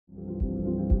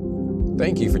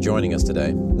Thank you for joining us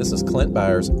today. This is Clint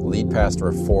Byars, lead pastor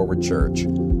of Forward Church.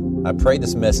 I pray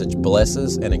this message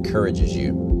blesses and encourages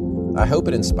you. I hope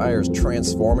it inspires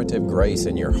transformative grace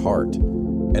in your heart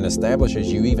and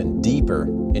establishes you even deeper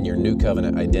in your new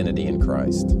covenant identity in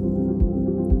Christ.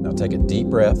 Now take a deep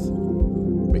breath,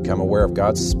 become aware of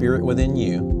God's Spirit within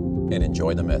you, and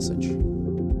enjoy the message.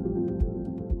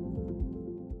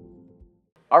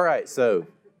 All right, so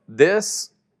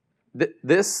this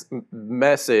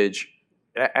message,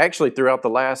 actually throughout the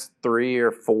last 3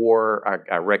 or 4,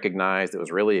 I recognized it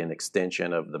was really an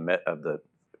extension of the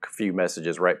few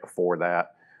messages right before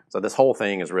that. So this whole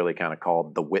thing is really kind of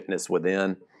called The Witness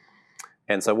Within.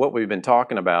 And so what we've been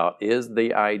talking about is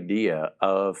the idea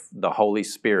of the Holy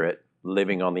Spirit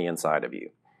living on the inside of you.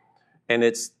 And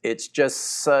it's just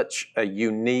such a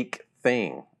unique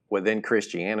thing within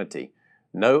Christianity.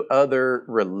 No other,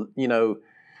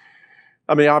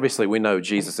 obviously we know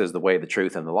Jesus is the way, the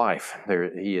truth, and the life.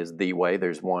 He is the way.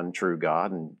 There's one true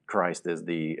God, and Christ is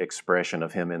the expression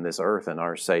of Him in this earth, and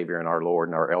our Savior and our Lord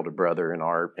and our elder brother,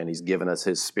 and He's given us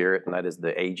His Spirit, and that is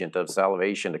the agent of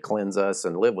salvation to cleanse us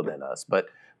and live within us. But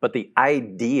the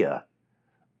idea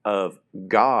of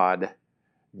God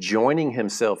joining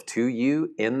Himself to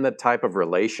you in the type of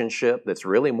relationship that's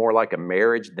really more like a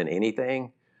marriage than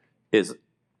anything is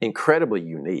incredibly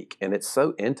unique, and it's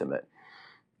so intimate.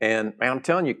 And I'm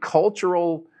telling you,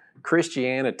 cultural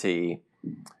Christianity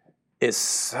is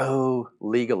so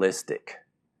legalistic.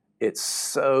 It's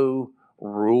so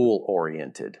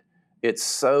rule-oriented. It's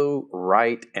so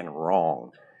right and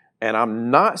wrong. And I'm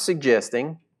not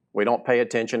suggesting we don't pay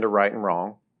attention to right and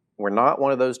wrong. We're not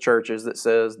one of those churches that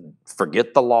says,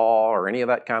 forget the law or any of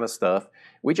that kind of stuff.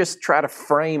 We just try to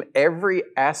frame every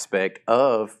aspect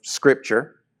of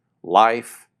Scripture,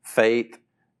 life, faith,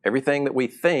 everything that we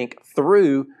think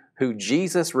through who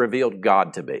Jesus revealed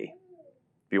God to be.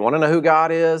 If you want to know who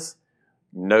God is,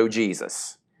 know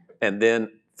Jesus. And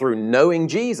then through knowing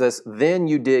Jesus, then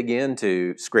you dig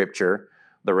into Scripture,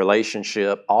 the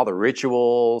relationship, all the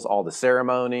rituals, all the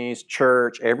ceremonies,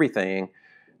 church, everything.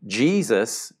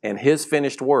 Jesus and His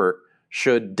finished work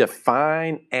should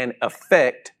define and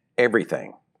affect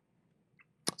everything.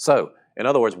 So, in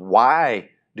other words,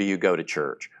 why do you go to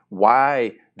church?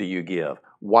 Why do you give?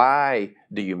 Why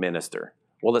do you minister?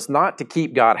 Well, it's not to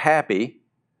keep God happy,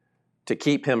 to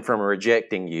keep Him from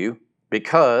rejecting you,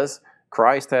 because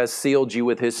Christ has sealed you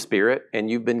with His Spirit,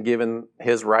 and you've been given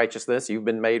His righteousness. You've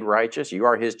been made righteous. You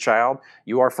are His child.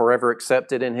 You are forever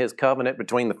accepted in His covenant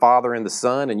between the Father and the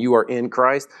Son, and you are in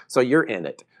Christ, so you're in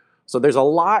it. So there's a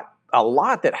lot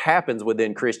that happens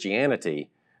within Christianity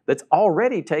that's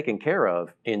already taken care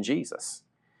of in Jesus.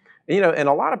 And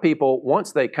a lot of people,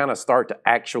 once they kind of start to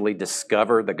actually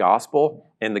discover the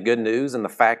gospel and the good news and the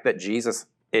fact that Jesus,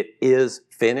 it is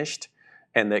finished,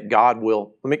 and that God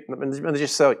will, let me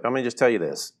just tell you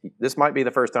this. This might be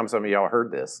the first time some of y'all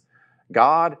heard this.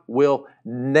 God will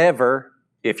never,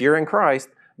 if you're in Christ,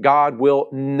 God will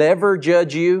never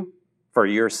judge you for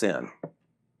your sin.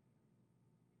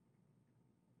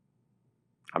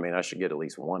 I should get at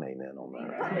least one amen on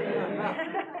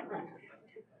that.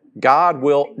 God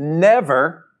will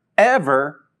never,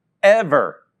 ever,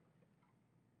 ever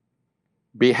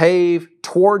behave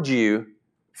towards you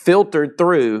filtered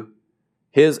through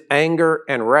His anger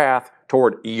and wrath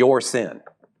toward your sin.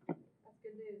 That's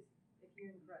good news if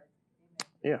you're in Christ.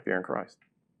 Yeah, if you're in Christ.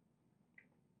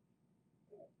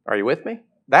 Are you with me?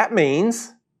 That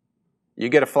means you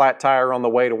get a flat tire on the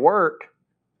way to work.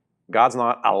 God's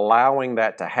not allowing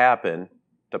that to happen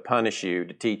to punish you,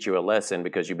 to teach you a lesson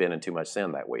because you've been in too much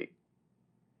sin that week.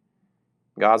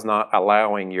 God's not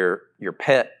allowing your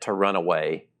pet to run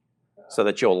away so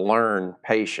that you'll learn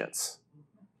patience.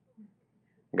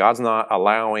 God's not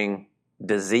allowing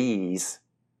disease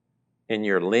in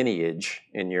your lineage,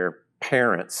 in your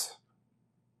parents,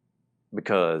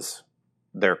 because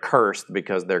they're cursed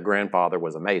because their grandfather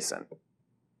was a Mason.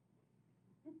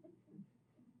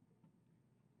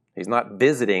 He's not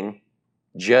visiting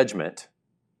judgment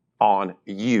on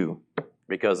you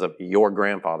because of your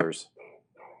grandfather's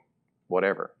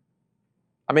whatever.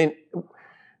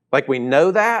 We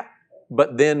know that,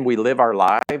 but then we live our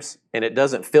lives and it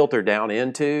doesn't filter down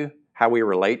into how we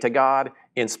relate to God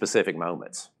in specific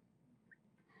moments.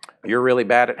 If you're really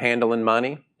bad at handling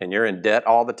money and you're in debt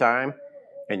all the time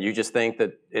and you just think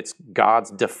that it's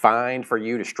God's defined for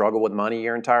you to struggle with money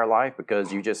your entire life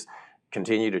because you just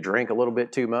continue to drink a little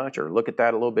bit too much or look at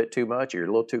that a little bit too much, or you're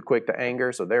a little too quick to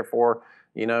anger, so therefore,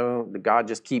 God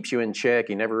just keeps you in check.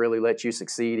 He never really lets you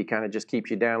succeed. He kind of just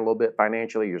keeps you down a little bit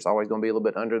financially. You're just always going to be a little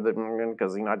bit under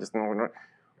because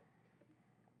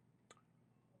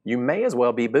you may as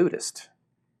well be Buddhist.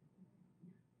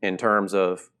 in terms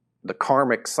of the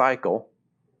karmic cycle,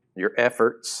 your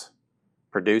efforts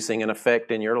producing an effect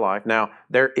in your life. Now,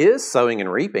 there is sowing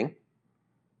and reaping.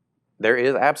 There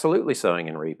is absolutely sowing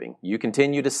and reaping. You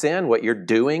continue to sin, what you're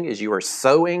doing is you are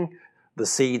sowing the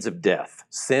seeds of death.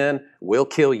 Sin will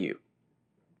kill you.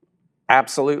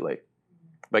 Absolutely.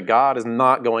 But God is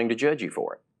not going to judge you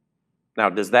for it. Now,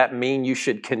 does that mean you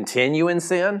should continue in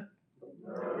sin?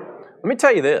 Let me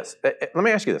tell you this. Let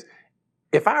me ask you this.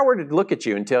 If I were to look at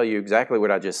you and tell you exactly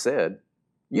what I just said,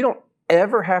 you don't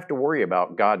ever have to worry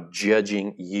about God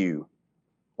judging you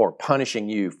or punishing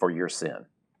you for your sin.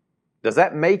 Does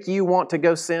that make you want to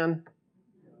go sin?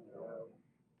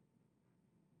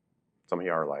 Some of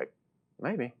you are like,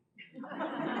 maybe.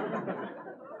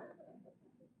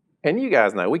 And you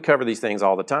guys know, we cover these things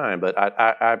all the time, but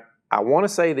I want to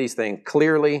say these things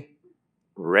clearly,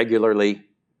 regularly,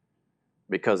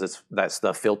 because that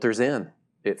stuff filters in.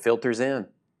 It filters in,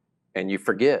 and you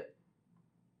forget.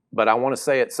 But I want to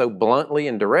say it so bluntly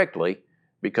and directly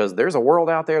because there's a world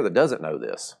out there that doesn't know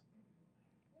this.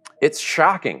 It's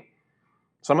shocking.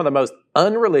 Some of the most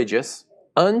unreligious,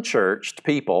 unchurched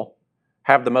people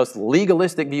have the most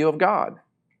legalistic view of God.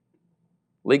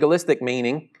 Legalistic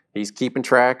meaning he's keeping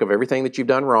track of everything that you've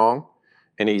done wrong,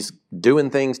 and he's doing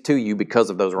things to you because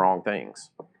of those wrong things.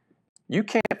 You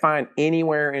can't find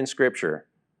anywhere in Scripture,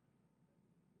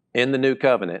 in the New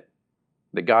Covenant,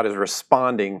 that God is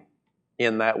responding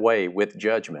in that way with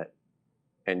judgment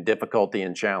and difficulty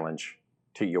and challenge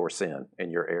to your sin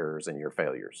and your errors and your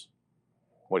failures.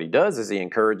 What he does is he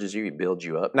encourages you, he builds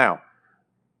you up. Now,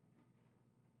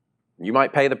 you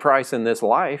might pay the price in this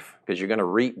life because you're going to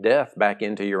reap death back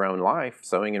into your own life,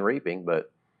 sowing and reaping,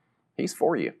 but he's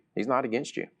for you. He's not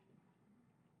against you.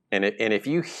 And if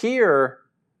you hear,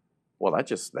 well,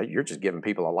 you're just giving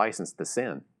people a license to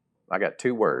sin. I got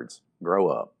 2 words, grow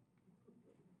up.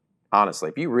 Honestly,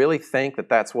 if you really think that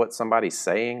that's what somebody's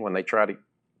saying when they try to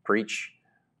preach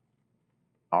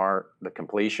the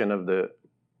completion of the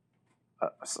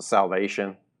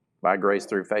salvation by grace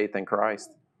through faith in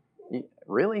Christ,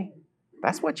 really?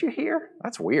 That's what you hear?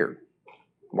 That's weird.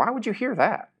 Why would you hear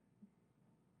that?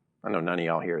 I know none of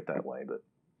y'all hear it that way, but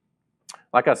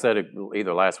like I said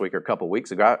either last week or a couple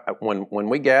weeks ago, when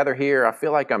we gather here, I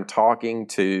feel like I'm talking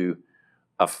to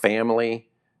a family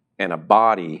and a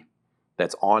body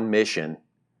that's on mission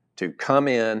to come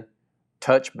in,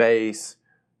 touch base,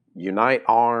 unite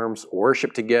arms,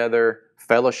 worship together,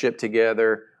 fellowship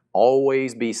together,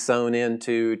 always be sown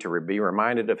into, to be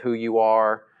reminded of who you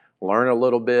are, learn a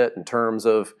little bit in terms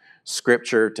of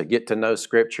Scripture, to get to know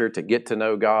Scripture, to get to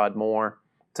know God more,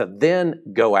 to then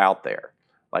go out there.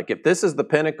 Like if this is the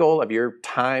pinnacle of your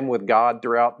time with God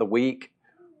throughout the week,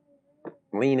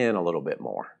 lean in a little bit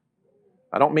more.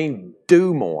 I don't mean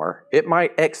do more. It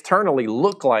might externally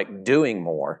look like doing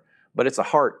more, but it's a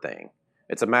heart thing.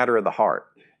 It's a matter of the heart.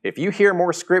 If you hear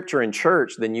more Scripture in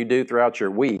church than you do throughout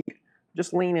your week,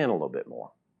 just lean in a little bit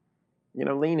more.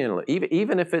 Lean in a little.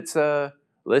 Even if it's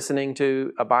listening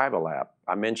to a Bible app.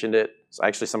 I mentioned it.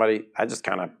 Actually, I just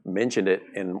kind of mentioned it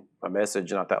in a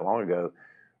message not that long ago,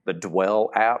 the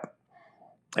Dwell app.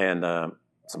 And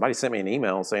somebody sent me an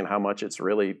email saying how much it's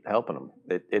really helping them.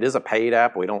 It is a paid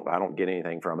app. I don't get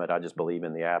anything from it. I just believe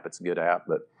in the app. It's a good app.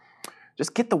 But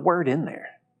just get the word in there.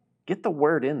 Get the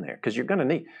word in there because you're going to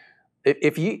need.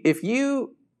 If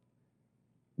you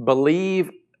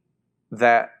believe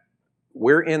that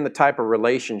we're in the type of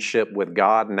relationship with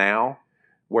God now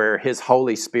where His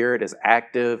Holy Spirit is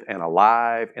active and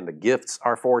alive and the gifts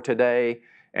are for today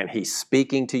and He's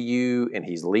speaking to you and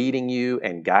He's leading you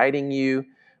and guiding you,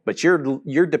 but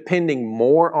you're depending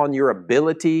more on your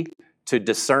ability to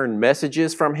discern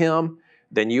messages from Him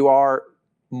than you are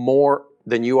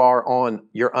on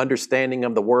your understanding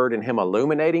of the Word and Him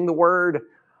illuminating the Word,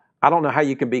 I don't know how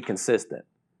you can be consistent.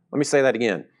 Let me say that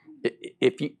again.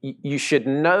 If you should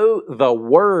know the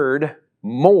Word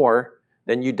more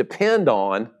than you depend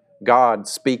on God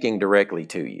speaking directly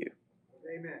to you.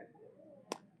 Amen.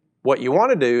 What you want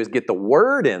to do is get the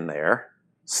Word in there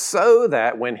so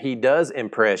that when He does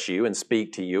impress you and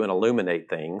speak to you and illuminate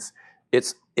things,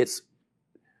 it's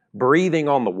breathing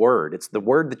on the Word. It's the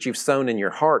Word that you've sown in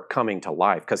your heart coming to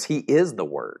life because He is the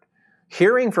Word.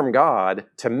 Hearing from God,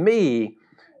 to me,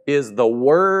 is the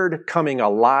Word coming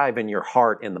alive in your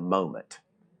heart in the moment.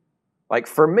 Like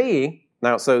for me,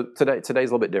 now, so today's a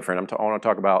little bit different. I want to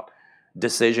talk about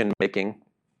decision making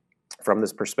from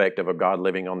this perspective of God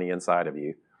living on the inside of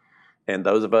you. And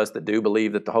those of us that do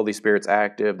believe that the Holy Spirit's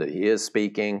active, that He is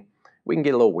speaking, we can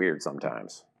get a little weird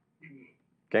sometimes.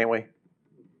 Can't we?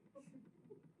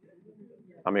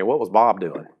 I mean, what was Bob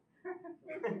doing?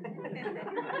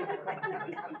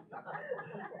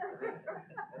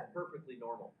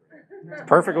 It's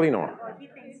perfectly normal. Well, he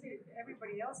thinks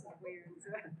everybody else is weird. So.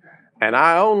 And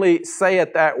I only say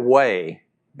it that way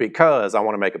because I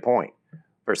want to make a point.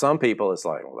 For some people, it's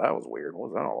like, well, that was weird. What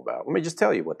was that all about? Let me just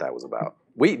tell you what that was about.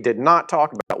 We did not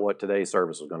talk about what today's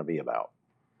service was going to be about.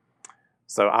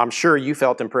 So I'm sure you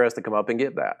felt impressed to come up and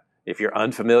get that. If you're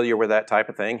unfamiliar with that type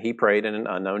of thing, he prayed in an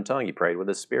unknown tongue. He prayed with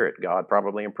his spirit. God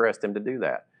probably impressed him to do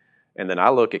that. And then I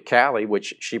look at Callie,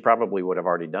 which she probably would have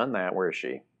already done that. Where is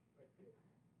she?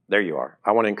 There you are.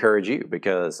 I want to encourage you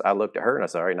because I looked at her and I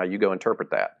said, all right, now you go interpret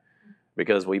that.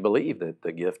 Because we believe that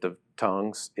the gift of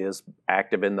tongues is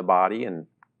active in the body. And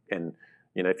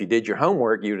you know, if you did your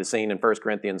homework, you would have seen in 1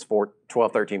 Corinthians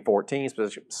 12, 13, 14,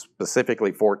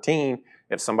 specifically 14,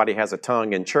 if somebody has a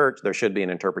tongue in church, there should be an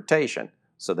interpretation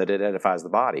so that it edifies the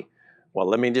body. Well,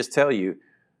 let me just tell you,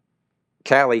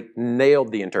 Callie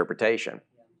nailed the interpretation.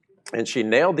 And she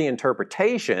nailed the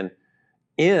interpretation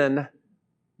in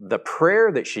the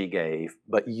prayer that she gave,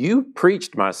 but you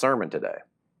preached my sermon today.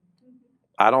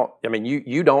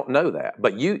 You don't know that,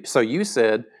 but you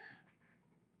said,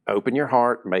 open your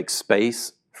heart, make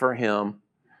space for him.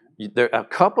 There are a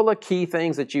couple of key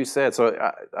things that you said. So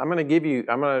I'm going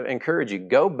to encourage you,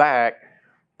 go back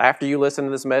after you listen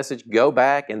to this message, go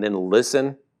back and then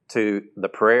listen to the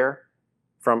prayer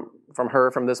from her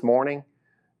from this morning.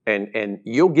 And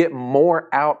you'll get more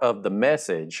out of the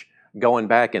message going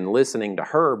back and listening to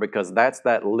her because that's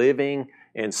that living,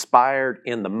 inspired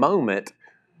in the moment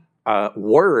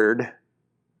word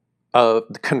of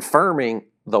confirming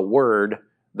the word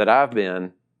that I've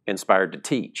been inspired to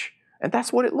teach. And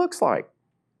that's what it looks like,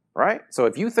 right? So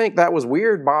if you think that was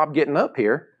weird, Bob, getting up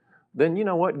here, then you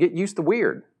know what? Get used to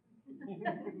weird.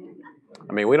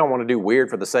 I mean, we don't want to do weird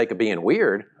for the sake of being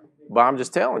weird, but I'm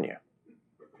just telling you.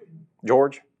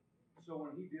 George? So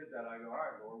when he did that, I go, all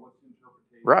right, Lord, what's the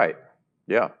interpretation? Right.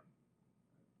 Yeah.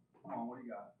 Come on, what do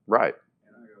you got? Right.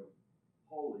 And I go,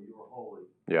 holy, you are holy.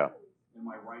 Yeah. And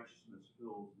my righteousness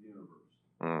fills the universe.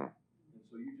 Mm. And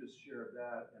so you just shared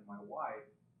that, and my wife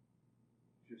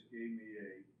just gave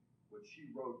me what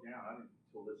she wrote down. I didn't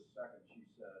until this second. She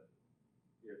said,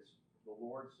 it's the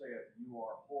Lord saith, you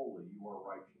are holy, you are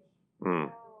righteous.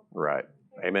 Mm. Right.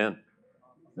 Amen.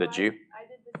 Did you? I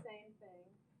did the same thing.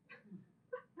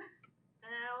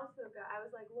 And I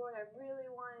was like, Lord, I really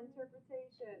want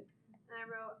interpretation. And I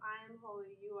wrote, I am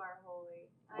holy, you are holy.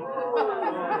 And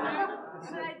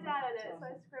I doubted it, so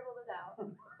I scribbled it out.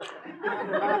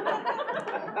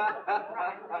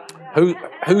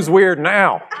 Who's weird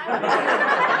now? My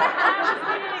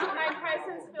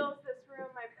presence fills this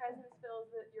room. My presence fills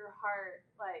your heart.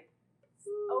 Like,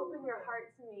 open your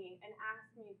heart to me and ask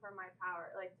me for my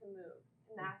power, like to move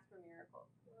and ask for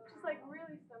miracles. Just like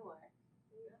really similar.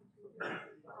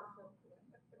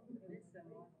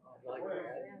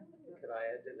 Could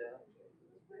I add to that?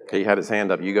 He had his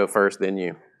hand up. You go first, then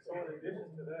you. So in addition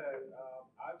to that,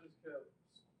 I just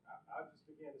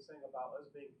began to sing about us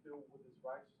being filled with His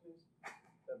righteousness.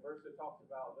 That verse that talks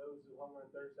about those who hunger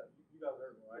and thirst after. You guys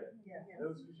heard me, right? Yeah.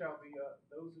 Those who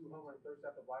hunger and thirst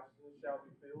after righteousness shall be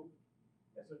filled.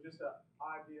 And so just the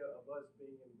idea of us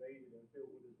being invaded and filled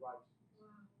with His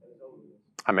righteousness and His holiness.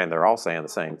 I mean, they're all saying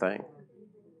the same thing.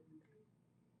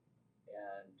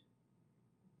 And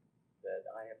that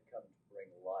I have come to bring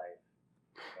life,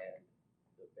 and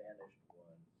the banished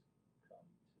ones come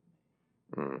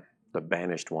to me. The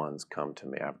banished ones come to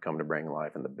me. I've come to bring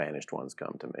life, and the banished ones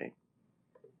come to me.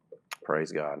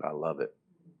 Praise God. I love it.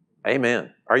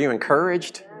 Amen. Are you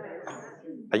encouraged?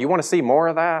 You want to see more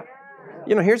of that?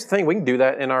 You know, here's the thing. We can do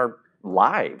that in our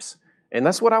lives. And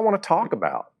that's what I want to talk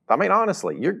about. I mean,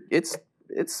 honestly, it's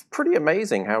pretty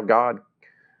amazing how God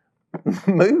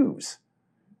moves.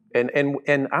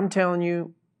 And I'm telling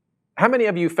you, how many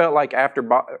of you felt like after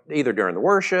either during the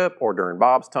worship or during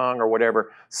Bob's tongue or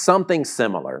whatever, something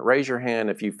similar? Raise your hand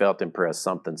if you felt impressed,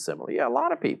 something similar. Yeah, a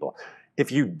lot of people.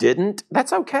 If you didn't,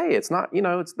 that's okay. It's not,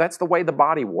 that's the way the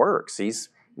body works. He's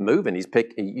moving.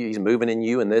 He's moving in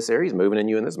you in this area. He's moving in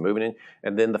you in this,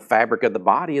 and then the fabric of the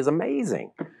body is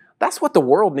amazing. That's what the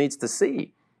world needs to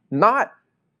see. Not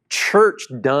church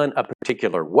done a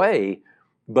particular way,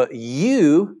 but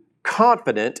you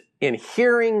confident in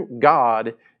hearing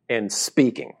God and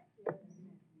speaking.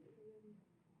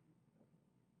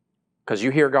 Because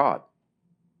you hear God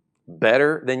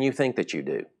better than you think that you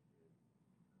do.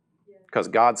 Because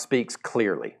God speaks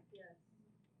clearly.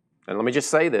 And let me just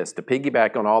say this, to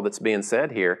piggyback on all that's being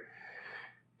said here,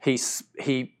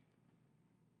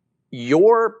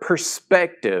 your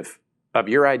perspective of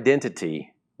your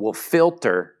identity will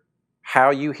filter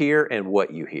how you hear and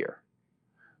what you hear.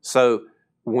 So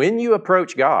when you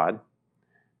approach God,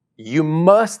 You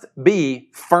must be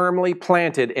firmly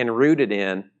planted and rooted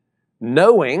in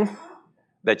knowing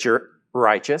that you're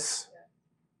righteous,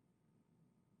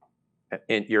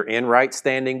 and you're in right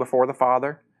standing before the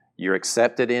Father. You're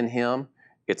accepted in Him.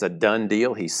 It's a done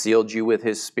deal. He sealed you with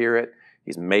His Spirit.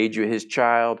 He's made you His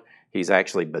child. He's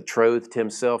actually betrothed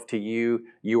Himself to you.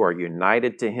 You are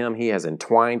united to Him. He has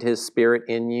entwined His Spirit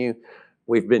in you.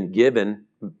 We've been given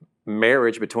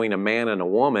marriage between a man and a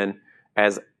woman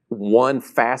as one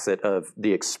facet of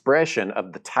the expression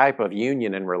of the type of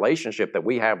union and relationship that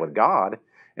we have with God,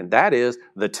 and that is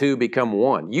the two become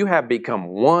one. You have become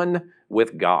one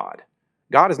with God.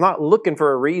 God is not looking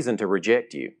for a reason to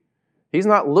reject you. He's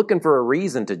not looking for a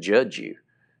reason to judge you.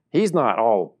 He's not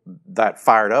all that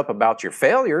fired up about your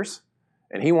failures,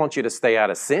 and He wants you to stay out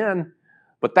of sin,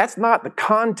 but that's not the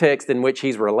context in which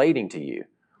He's relating to you.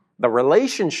 The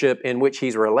relationship in which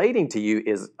He's relating to you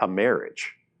is a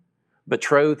marriage,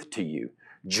 betrothed to you,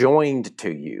 joined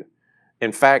to you.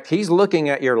 In fact, He's looking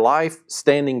at your life,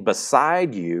 standing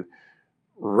beside you,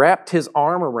 wrapped His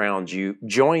arm around you,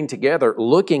 joined together,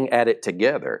 looking at it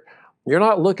together. You're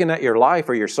not looking at your life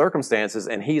or your circumstances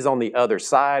and He's on the other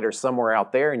side or somewhere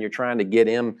out there and you're trying to get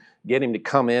him to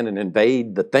come in and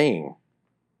invade the thing.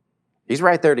 He's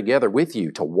right there together with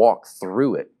you to walk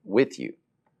through it with you.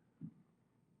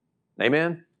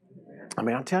 Amen? I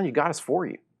mean, I'm telling you, God is for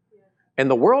you. And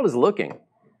the world is looking.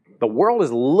 The world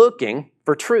is looking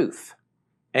for truth.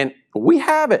 And we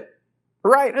have it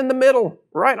right in the middle,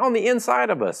 right on the inside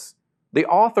of us. The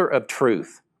author of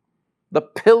truth, the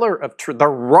pillar of truth, the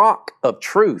rock of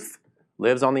truth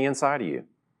lives on the inside of you.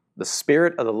 The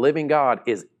Spirit of the living God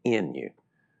is in you.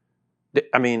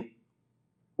 I mean,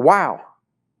 wow.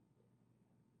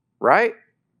 Right?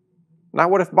 Now,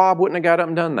 what if Bob wouldn't have got up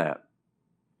and done that?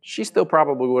 She still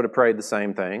probably would have prayed the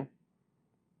same thing.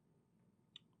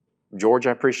 George,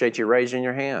 I appreciate you raising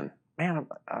your hand. Man,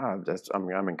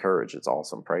 I'm encouraged. It's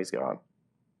awesome. Praise God.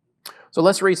 So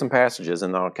let's read some passages,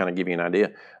 and I'll kind of give you an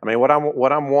idea. I mean, what I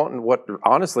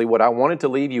wanted to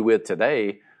leave you with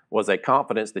today was a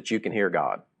confidence that you can hear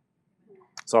God.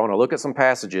 So I want to look at some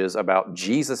passages about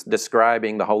Jesus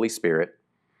describing the Holy Spirit,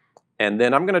 and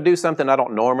then I'm going to do something I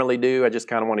don't normally do. I just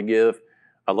kind of want to give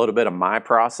a little bit of my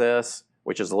process,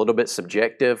 which is a little bit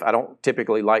subjective. I don't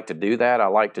typically like to do that. I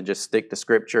like to just stick to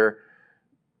Scripture,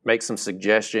 make some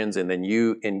suggestions, and then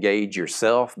you engage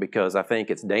yourself, because I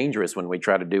think it's dangerous when we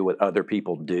try to do what other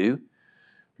people do.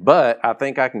 But I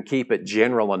think I can keep it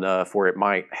general enough where it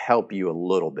might help you a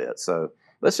little bit. So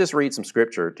let's just read some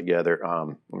Scripture together.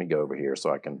 Let me go over here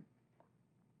so I can.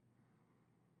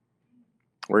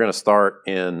 We're going to start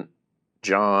in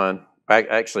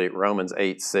Romans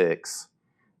 8:6.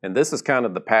 And this is kind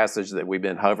of the passage that we've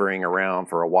been hovering around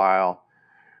for a while.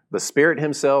 The Spirit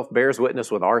Himself bears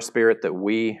witness with our spirit that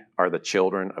we are the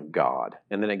children of God.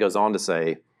 And then it goes on to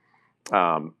say,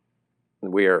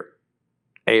 we are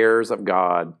heirs of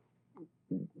God,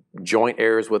 joint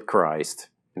heirs with Christ.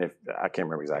 And I can't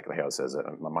remember exactly how it says it.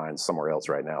 My mind's somewhere else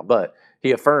right now. But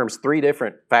he affirms three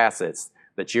different facets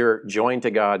that you're joined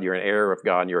to God, you're an heir of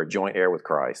God, and you're a joint heir with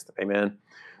Christ. Amen?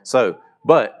 So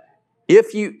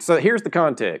here's the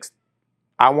context.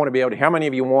 How many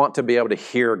of you want to be able to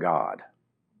hear God?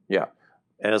 Yeah.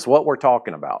 And it's what we're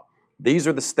talking about. These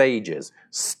are the stages.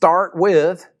 Start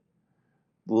with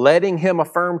letting Him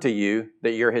affirm to you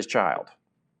that you're His child.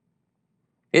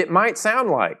 It might sound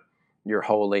like you're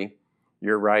holy,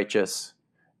 you're righteous,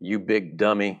 you big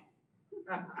dummy.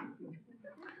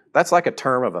 That's like a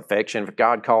term of affection. If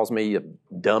God calls me a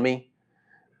dummy,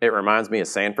 it reminds me of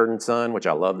Sanford and Son, which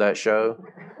I love that show.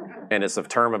 And it's a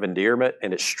term of endearment,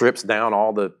 and it strips down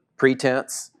all the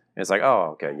pretense. And it's like,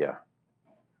 oh, okay, yeah.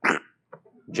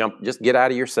 Just get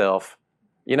out of yourself.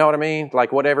 You know what I mean?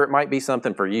 Like whatever, it might be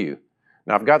something for you.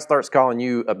 Now, if God starts calling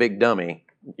you a big dummy,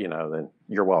 then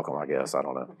you're welcome, I guess. I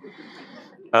don't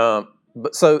know.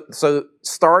 But so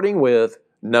starting with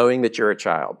knowing that you're a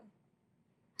child.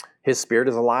 His Spirit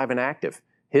is alive and active.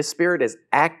 His Spirit is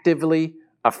actively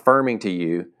affirming to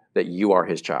you that you are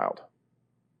His child.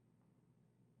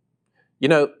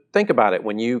 Think about it.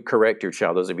 When you correct your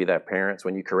child, those of you that have parents,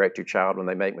 when you correct your child when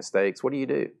they make mistakes, what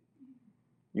do?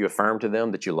 You affirm to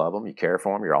them that you love them, you care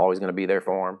for them, you're always going to be there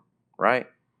for them, right?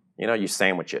 You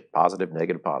sandwich it, positive,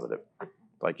 negative, positive.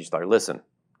 Like you start, listen,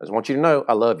 I just want you to know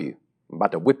I love you. I'm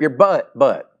about to whip your butt,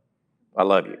 but I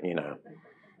love you,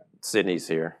 Sydney's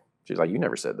here. She's like, you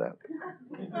never said that.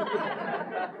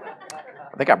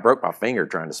 I think I broke my finger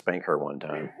trying to spank her one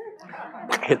time.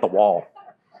 Hit the wall.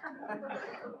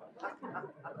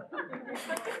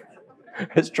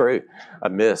 It's true. I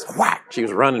missed. Whack! She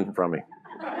was running from me.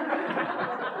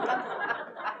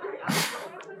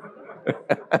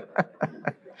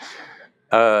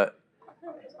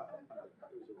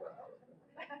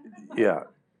 Yeah,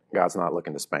 God's not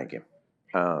looking to spank him.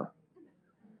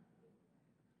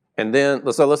 And then,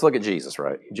 let's look at Jesus,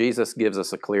 right? Jesus gives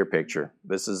us a clear picture.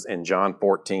 This is in John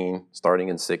 14, starting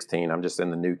in 16. I'm just in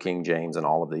the New King James and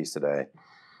all of these today.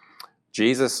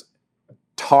 Jesus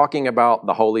talking about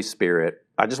the Holy Spirit.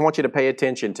 I just want you to pay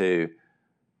attention to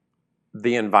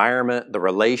the environment, the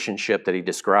relationship that he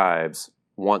describes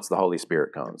once the Holy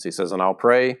Spirit comes. He says, and I'll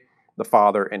pray the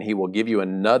Father, and he will give you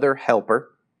another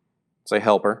helper. Say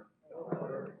helper.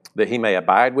 That he may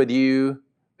abide with you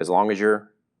as long as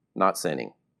you're not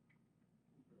sinning.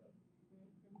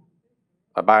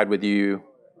 Abide with you.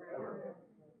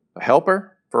 A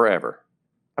helper forever.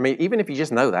 I mean, even if you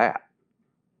just know that.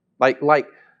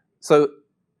 So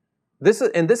this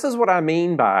is what I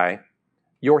mean by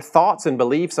your thoughts and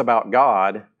beliefs about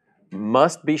God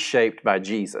must be shaped by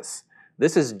Jesus.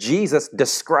 This is Jesus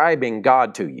describing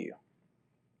God to you.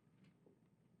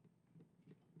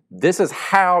 This is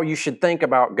how you should think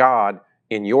about God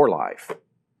in your life.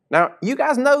 Now, you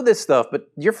guys know this stuff, but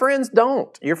your friends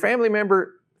don't. Your family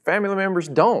members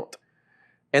don't.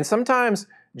 And sometimes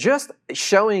just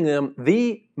showing them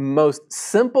the most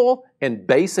simple and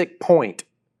basic point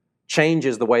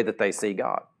changes the way that they see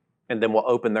God. And then will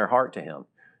open their heart to Him.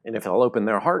 And if they'll open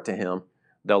their heart to Him,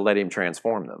 they'll let Him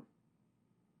transform them.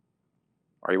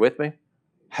 Are you with me?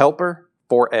 Helper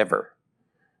forever.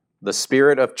 The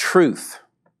Spirit of truth,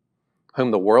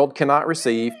 whom the world cannot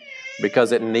receive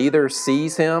because it neither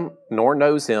sees Him nor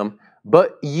knows Him,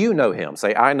 but you know Him.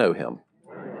 Say, I know Him.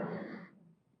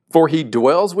 For He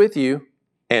dwells with you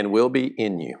and will be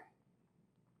in you.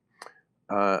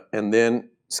 And then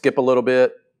skip a little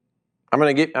bit.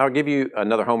 I'll give you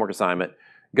another homework assignment.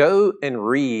 Go and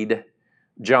read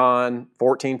John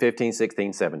 14, 15,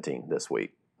 16, 17 this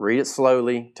week. Read it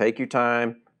slowly. Take your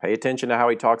time. Pay attention to how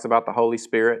he talks about the Holy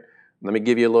Spirit. Let me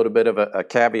give you a little bit of a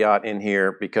caveat in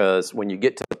here, because when you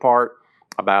get to the part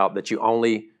about that you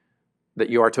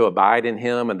are to abide in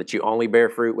Him and that you only bear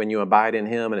fruit when you abide in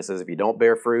Him, and it says if you don't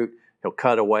bear fruit, He'll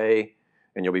cut away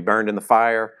and you'll be burned in the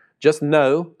fire. Just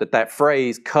know that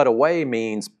phrase cut away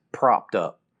means propped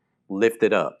up,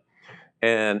 lifted up.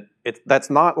 And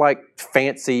that's not like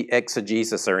fancy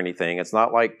exegesis or anything. It's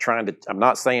not like I'm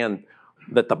not saying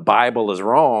that the Bible is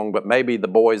wrong, but maybe the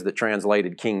boys that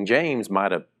translated King James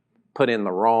might have put in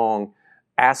the wrong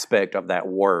aspect of that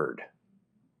word.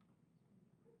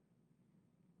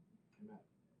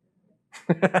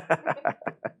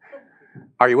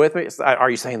 Are you with me? Are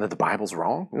you saying that the Bible's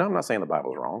wrong? No, I'm not saying the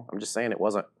Bible's wrong. I'm just saying it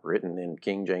wasn't written in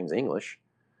King James English.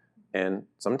 And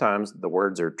sometimes the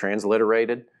words are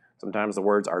transliterated. Sometimes the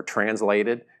words are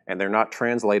translated, and they're not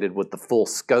translated with the full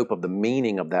scope of the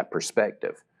meaning of that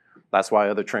perspective. That's why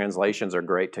other translations are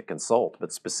great to consult,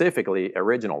 but specifically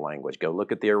original language. Go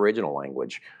look at the original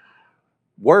language.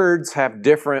 Words have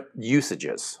different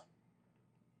usages.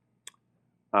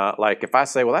 Like if I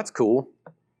say, well, that's cool.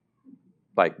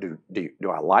 Like, do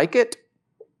I like it,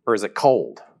 or is it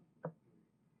cold?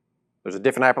 There's a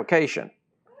different application.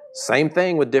 Same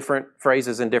thing with different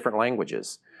phrases in different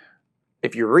languages.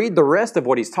 If you read the rest of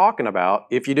what he's talking about,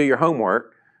 if you do your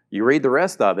homework, you read the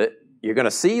rest of it, you're going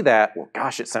to see that, well,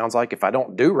 gosh, it sounds like if I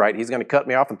don't do right, he's going to cut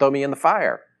me off and throw me in the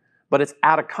fire. But it's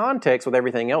out of context with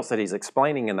everything else that he's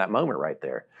explaining in that moment right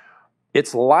there.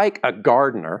 It's like a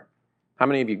gardener. How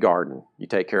many of you garden? You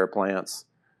take care of plants?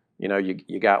 You know,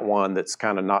 you got one that's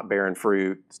kind of not bearing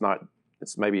fruit.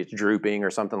 Maybe it's drooping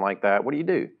or something like that. What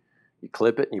do? You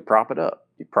clip it and you prop it up.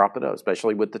 You prop it up,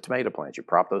 especially with the tomato plants. You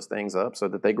prop those things up so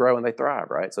that they grow and they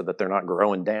thrive, right? So that they're not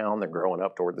growing down, they're growing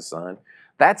up toward the sun.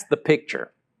 That's the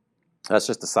picture. That's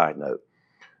just a side note,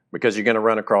 because you're going to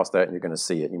run across that and you're going to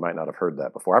see it. You might not have heard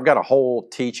that before. I've got a whole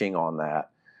teaching on that,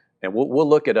 and we'll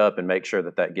look it up and make sure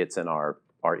that gets in our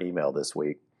email this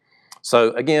week.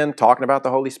 So again, talking about the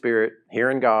Holy Spirit,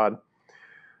 hearing God,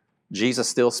 Jesus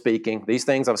still speaking. These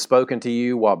things I've spoken to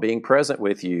you while being present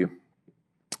with you.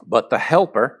 But the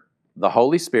Helper, the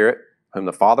Holy Spirit, whom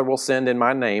the Father will send in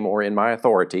my name or in my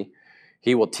authority,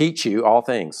 He will teach you all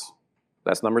things.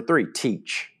 That's number 3,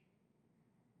 teach.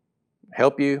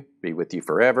 Help you, be with you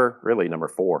forever. Really, number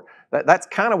 4. That's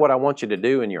kind of what I want you to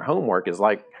do in your homework, is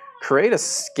like create a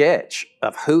sketch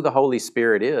of who the Holy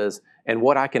Spirit is and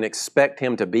what I can expect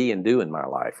Him to be and do in my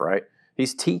life, right?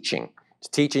 He's teaching. He's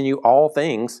teaching you all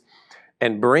things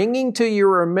and bringing to your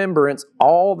remembrance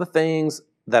all the things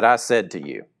that I said to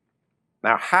you.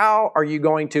 Now, how are you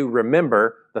going to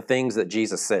remember the things that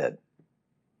Jesus said?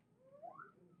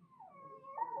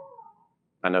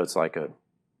 I know it's like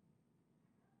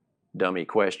dummy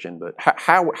question, but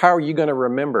how are you going to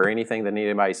remember anything that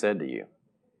anybody said to you?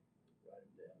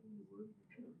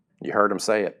 You heard them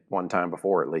say it one time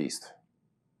before at least.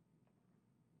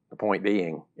 The point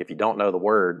being, if you don't know the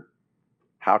Word,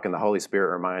 how can the Holy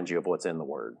Spirit remind you of what's in the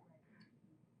Word?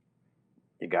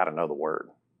 You got to know the Word.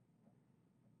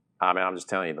 I mean, I'm just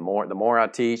telling you, the more I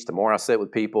teach, the more I sit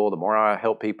with people, the more I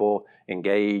help people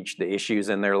engage the issues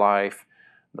in their life,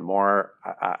 the more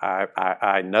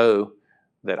I know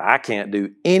that I can't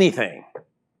do anything.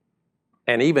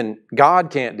 And even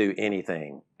God can't do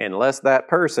anything unless that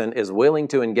person is willing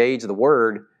to engage the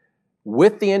Word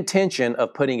with the intention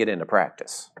of putting it into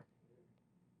practice.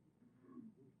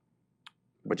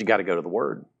 But you got to go to the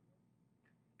Word.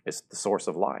 It's the source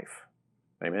of life.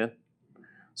 Amen?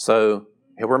 So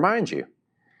He'll remind you.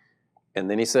 And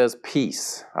then He says,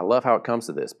 peace. I love how it comes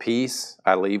to this. Peace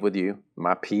I leave with you.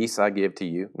 My peace I give to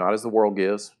you. Not as the world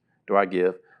gives, do I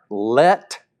give.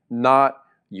 Let not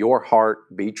your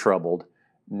heart be troubled,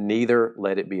 neither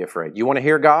let it be afraid. You want to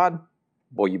hear God?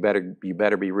 Boy, you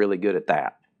better be really good at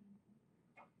that.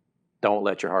 Don't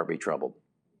let your heart be troubled.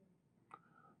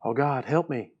 Oh God, help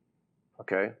me.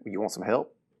 Okay, you want some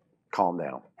help? Calm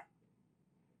down.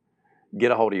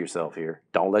 Get a hold of yourself here.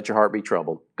 Don't let your heart be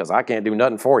troubled, because I can't do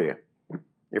nothing for you.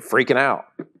 You're freaking out.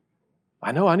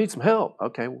 I know, I need some help.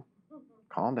 Okay, well,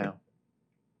 calm down.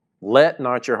 Let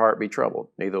not your heart be troubled,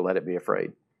 neither let it be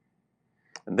afraid.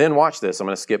 And then watch this. I'm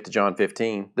going to skip to John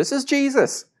 15. This is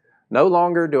Jesus. No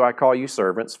longer do I call you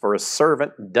servants, for a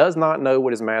servant does not know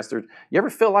what his master... You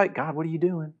ever feel like, God, what are you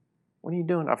doing? What are you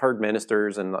doing? I've heard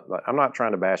ministers, and I'm not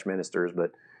trying to bash ministers,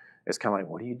 but it's kind of like,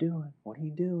 what are you doing? What are you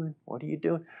doing? What are you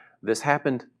doing? This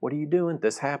happened. What are you doing?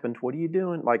 This happened. What are you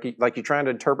doing? Like you're trying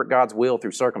to interpret God's will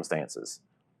through circumstances.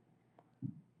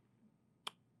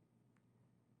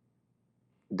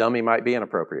 Dummy might be an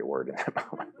appropriate word in that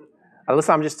moment.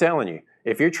 Listen, I'm just telling you,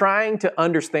 if you're trying to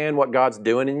understand what God's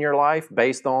doing in your life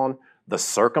based on the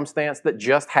circumstance that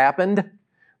just happened,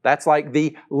 that's like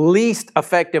the least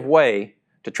effective way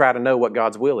to try to know what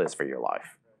God's will is for your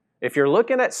life. If you're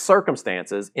looking at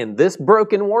circumstances in this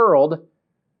broken world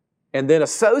and then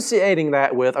associating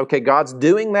that with, okay, God's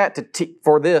doing that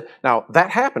for this. Now, that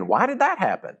happened. Why did that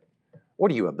happen?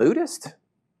 What are you, a Buddhist?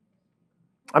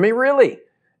 I mean, really,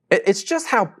 it's just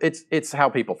how it's how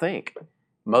people think.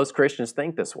 Most Christians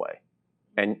think this way,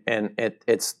 and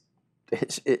it's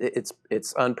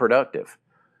unproductive.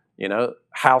 You know,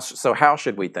 how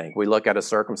should we think? We look at a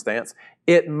circumstance.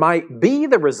 It might be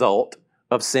the result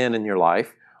of sin in your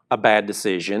life, a bad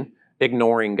decision,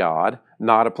 ignoring God,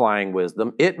 not applying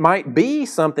wisdom. It might be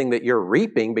something that you're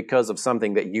reaping because of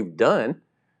something that you've done.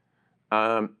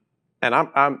 And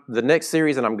I'm the next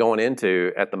series that I'm going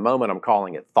into at the moment, I'm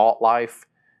calling it Thought Life.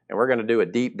 And we're going to do a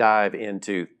deep dive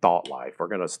into thought life. We're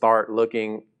going to start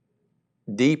looking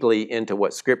deeply into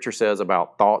what Scripture says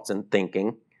about thoughts and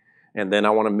thinking. And then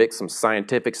I want to mix some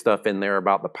scientific stuff in there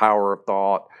about the power of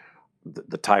thought,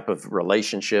 the type of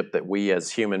relationship that we as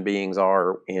human beings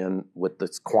are in with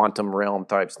this quantum realm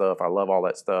type stuff. I love all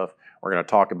that stuff. We're going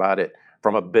to talk about it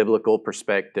from a biblical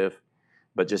perspective,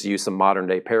 but just use some modern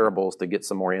day parables to get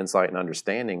some more insight and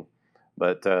understanding.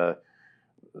 But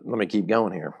let me keep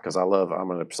going here because I'm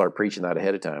going to start preaching that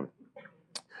ahead of time.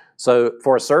 So,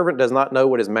 for a servant does not know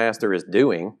what his master is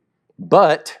doing,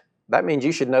 but that means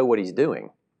you should know what he's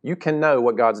doing. You can know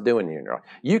what God's doing in your life.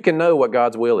 You can know what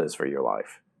God's will is for your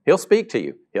life. He'll speak to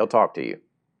you. He'll talk to you.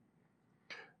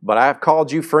 But I have called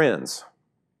you friends.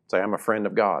 Say, I'm a friend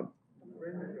of God.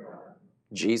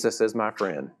 Jesus is my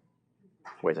friend.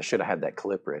 Wait, I should have had that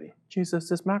clip ready. Jesus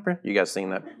is my friend. You guys seen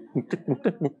that?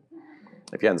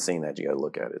 If you haven't seen that, you got to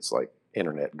look at it. It's like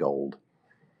internet gold.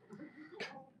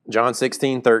 John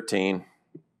 16:13.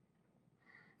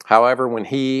 However, when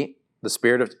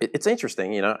it's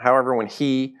interesting, you know, however, when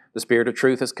the Spirit of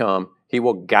truth has come, He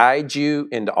will guide you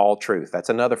into all truth. That's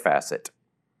another facet.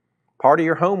 Part of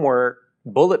your homework,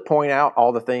 bullet point out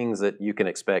all the things that you can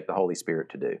expect the Holy Spirit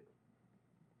to do.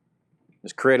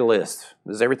 Just create a list.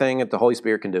 This is everything that the Holy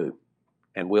Spirit can do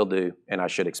and will do, and I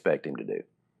should expect Him to do.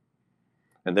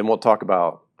 And then we'll talk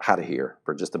about how to hear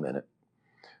for just a minute.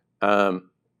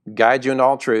 Guide you into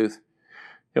all truth.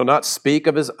 He'll not speak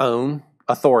of His own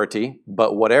authority,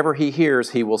 but whatever He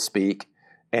hears, He will speak,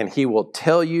 and He will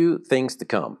tell you things to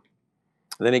come.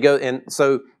 And then He goes, and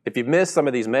so if you've missed some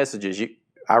of these messages,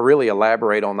 I really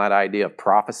elaborate on that idea of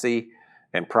prophecy.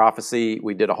 And prophecy,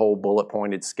 we did a whole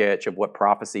bullet-pointed sketch of what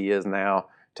prophecy is now,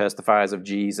 testifies of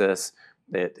Jesus.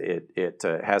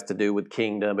 It has to do with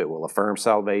kingdom. It will affirm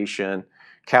salvation,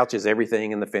 couches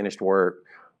everything in the finished work.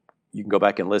 You can go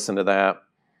back and listen to that.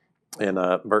 And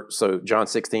so John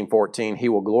 16:14, He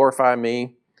will glorify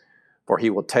me, For he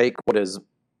will take what is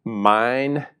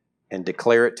mine and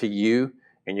declare it to you.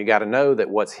 And you got to know that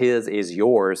what's his is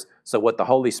yours. So what the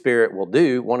Holy Spirit will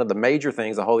do, one of the major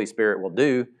things the Holy Spirit will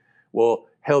do, will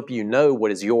help you know what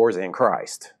is yours in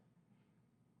Christ.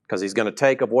 Because he's going to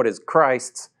take of what is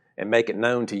Christ's and make it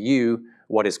known to you.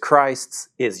 What is Christ's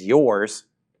is yours.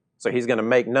 So he's going to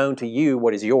make known to you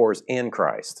what is yours in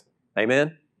Christ.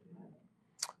 Amen?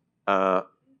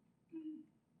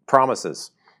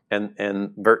 Promises. And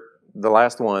the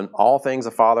last one, all things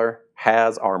the Father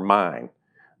has are mine.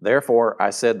 Therefore, I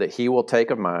said that he will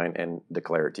take of mine and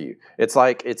declare it to you. It's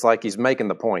like he's making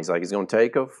the point. He's like, he's going to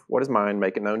take of what is mine,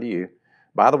 make it known to you.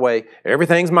 By the way,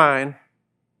 everything's mine.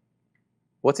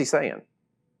 What's he saying?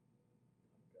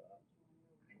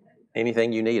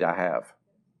 Anything you need, I have.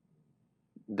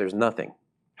 There's nothing.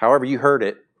 However you heard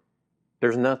it,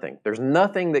 there's nothing. There's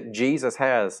nothing that Jesus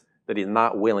has that he's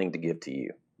not willing to give to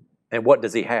you. And what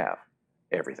does he have?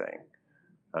 Everything.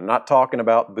 I'm not talking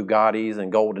about Bugattis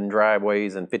and golden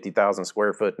driveways and 50,000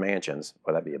 square foot mansions.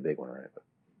 Well, that'd be a big one, right? But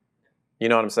you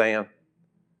know what I'm saying?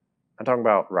 I'm talking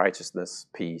about righteousness,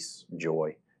 peace,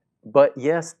 joy. But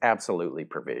yes, absolutely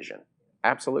provision.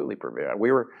 Absolutely provision.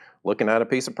 We were looking at a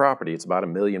piece of property. It's about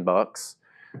 $1 million.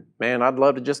 Man, I'd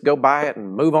love to just go buy it and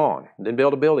move on, then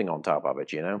build a building on top of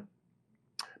it, you know.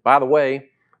 By the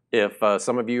way, if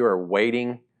some of you are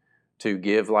waiting to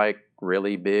give like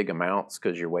really big amounts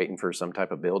because you're waiting for some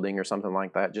type of building or something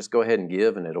like that, just go ahead and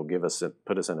give, and it'll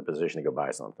put us in a position to go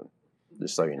buy something.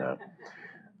 Just so you know,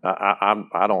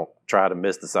 I don't try to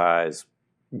mysticize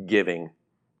giving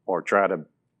or try to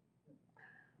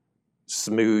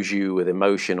smooze you with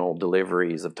emotional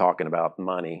deliveries of talking about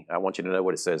money. I want you to know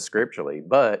what it says scripturally,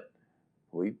 but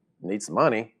we need some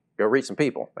money. Go reach some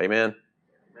people. Amen.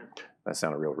 That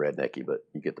sounded real rednecky, but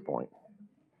you get the point.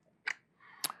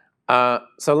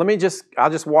 So I'll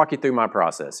just walk you through my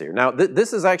process here. Now,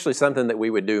 this is actually something that we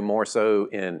would do more so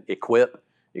in Equip.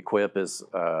 Equip is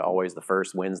always the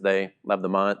first Wednesday of the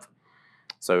month.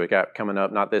 So we got coming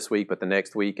up, not this week, but the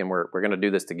next week, and we're going to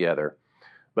do this together.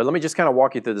 But let me just kind of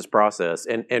walk you through this process.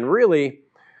 And really,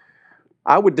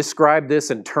 I would describe this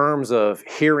in terms of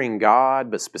hearing God,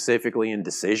 but specifically in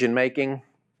decision making.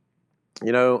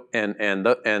 You know, and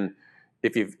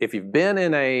if you've been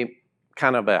in a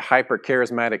kind of a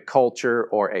hyper-charismatic culture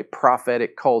or a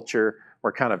prophetic culture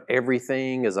where kind of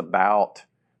everything is about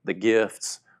the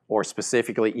gifts, or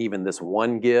specifically even this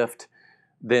one gift,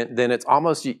 then it's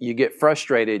almost you get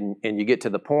frustrated and you get to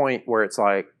the point where it's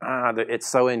like, it's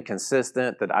so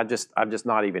inconsistent that I'm just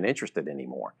not even interested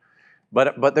anymore.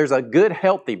 But there's a good,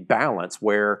 healthy balance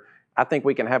where I think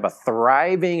we can have a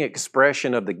thriving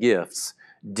expression of the gifts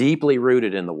deeply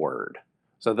rooted in the Word,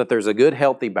 so that there's a good,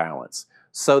 healthy balance,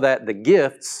 so that the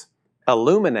gifts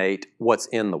illuminate what's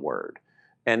in the Word.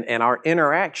 And our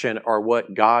interaction, or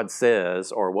what God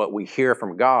says, or what we hear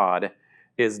from God,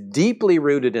 is deeply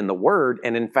rooted in the Word,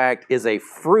 and in fact is a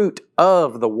fruit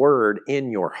of the Word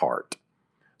in your heart.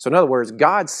 So in other words,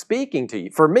 God's speaking to you.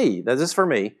 For me, this is for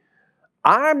me,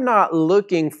 I'm not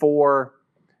looking for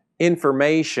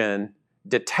information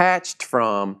detached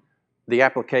from the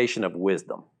application of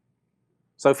wisdom.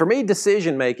 So for me,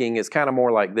 decision making is kind of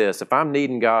more like this. If I'm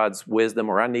needing God's wisdom,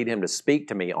 or I need Him to speak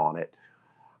to me on it,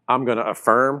 I'm going to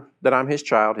affirm that I'm His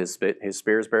child. His Spirit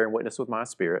is bearing witness with my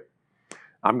spirit.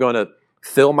 I'm going to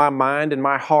fill my mind and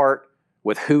my heart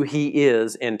with who He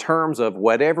is in terms of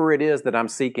whatever it is that I'm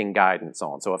seeking guidance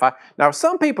on. So now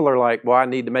some people are like, well, I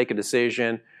need to make a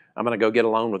decision. I'm going to go get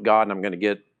alone with God and I'm going to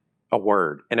get a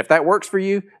word. And if that works for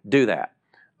you, do that.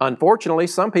 Unfortunately,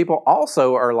 some people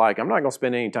also are like, I'm not going to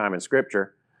spend any time in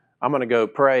Scripture. I'm going to go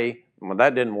pray. Well,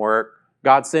 that didn't work.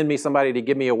 God, send me somebody to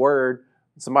give me a word.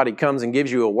 Somebody comes and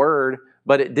gives you a word,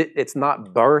 but it's not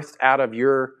birthed out of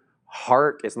your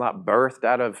heart. It's not birthed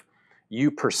out of you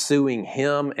pursuing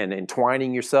Him and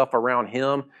entwining yourself around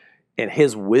Him and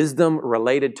His wisdom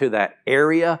related to that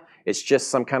area. It's just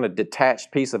some kind of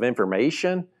detached piece of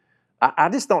information. I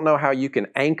just don't know how you can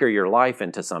anchor your life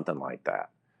into something like that.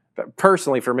 But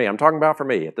personally, for me, I'm talking about for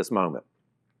me at this moment.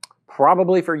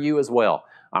 Probably for you as well.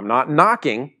 I'm not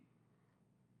knocking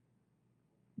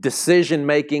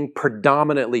decision-making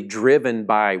predominantly driven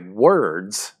by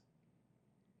words.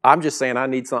 I'm just saying I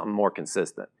need something more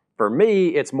consistent. For me,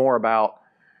 it's more about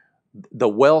the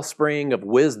wellspring of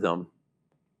wisdom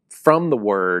from the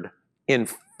Word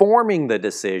informing the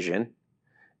decision,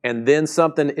 and then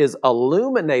something is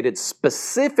illuminated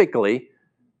specifically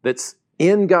that's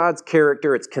in God's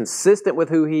character. It's consistent with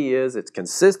who He is. It's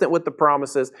consistent with the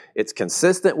promises. It's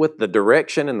consistent with the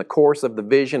direction and the course of the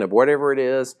vision of whatever it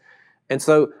is. And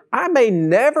so I may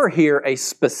never hear a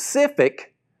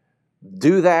specific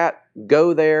do that,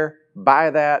 go there, buy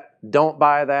that, don't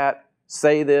buy that,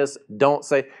 say this, don't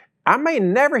say. I may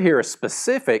never hear a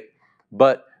specific,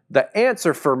 but the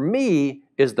answer for me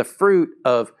is the fruit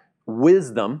of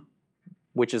wisdom,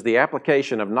 which is the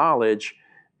application of knowledge.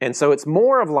 And so it's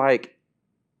more of like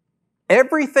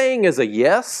everything is a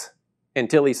yes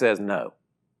until he says no.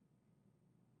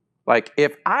 Like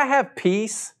if I have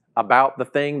peace about the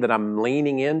thing that I'm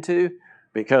leaning into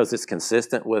because it's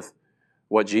consistent with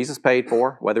what Jesus paid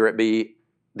for, whether it be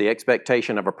the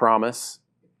expectation of a promise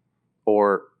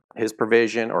or his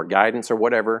provision or guidance or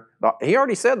whatever, he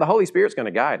already said the Holy Spirit's going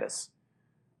to guide us.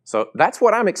 So that's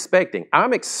what I'm expecting.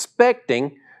 I'm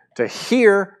expecting to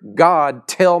hear God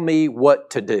tell me what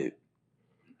to do.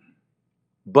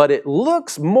 But it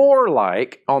looks more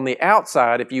like, on the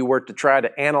outside, if you were to try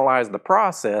to analyze the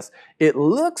process, it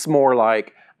looks more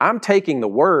like I'm taking the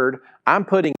word, I'm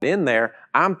putting it in there,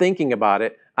 I'm thinking about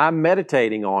it, I'm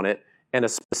meditating on it, and a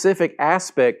specific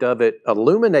aspect of it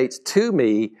illuminates to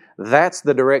me that's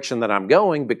the direction that I'm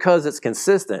going because it's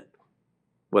consistent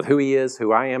with who he is,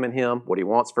 who I am in him, what he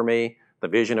wants for me, the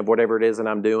vision of whatever it is that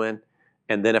I'm doing.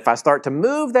 And then if I start to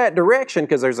move that direction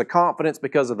because there's a confidence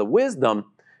because of the wisdom,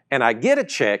 and I get a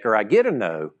check or I get a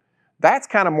no, that's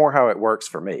kind of more how it works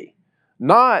for me.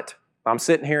 Not, I'm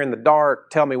sitting here in the dark,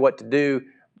 tell me what to do.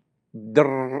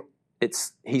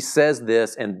 He says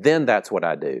this, and then that's what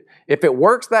I do. If it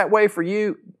works that way for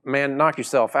you, man, knock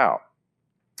yourself out.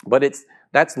 But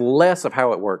that's less of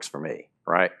how it works for me,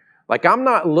 right? Like I'm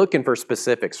not looking for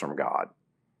specifics from God.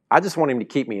 I just want him to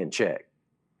keep me in check.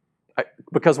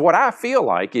 Because what I feel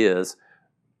like is,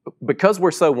 because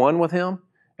we're so one with him,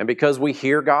 and because we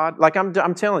hear God, like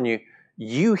I'm telling you,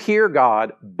 you hear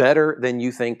God better than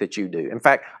you think that you do. In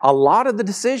fact, a lot of the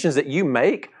decisions that you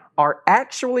make are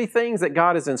actually things that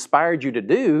God has inspired you to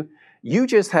do. You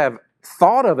just have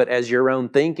thought of it as your own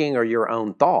thinking or your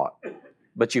own thought.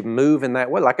 But you move in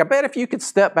that way. Like I bet if you could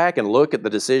step back and look at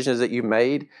the decisions that you've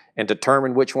made and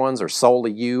determine which ones are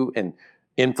solely you and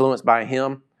influenced by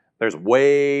him, there's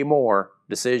way more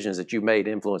decisions that you made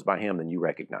influenced by him than you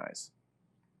recognize.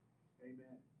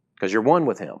 Because you're one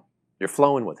with him. You're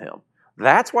flowing with him.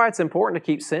 That's why it's important to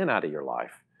keep sin out of your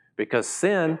life. Because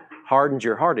sin hardens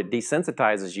your heart. It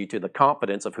desensitizes you to the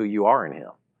confidence of who you are in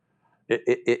him.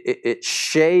 It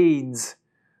shades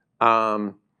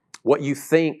what you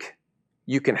think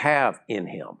you can have in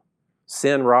him.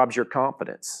 Sin robs your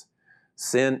confidence.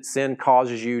 Sin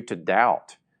causes you to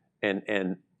doubt.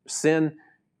 And sin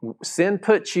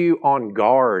puts you on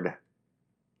guard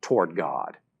toward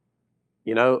God.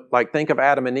 You know, like think of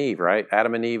Adam and Eve, right?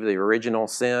 Adam and Eve, the original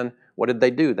sin. What did they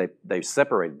do? They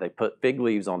separated. They put fig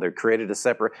leaves on there, created a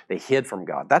separate. They hid from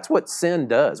God. That's what sin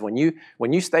does. When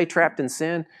you stay trapped in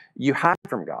sin, you hide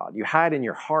from God. You hide in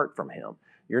your heart from him.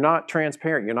 You're not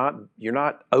transparent. You're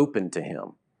not open to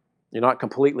him. You're not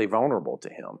completely vulnerable to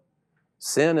him.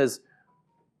 Sin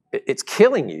it's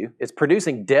killing you. It's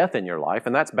producing death in your life,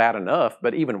 and that's bad enough.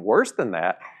 But even worse than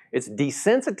that, it's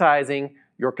desensitizing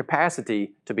your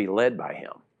capacity to be led by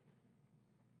him.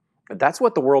 That's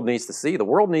what the world needs to see. The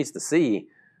world needs to see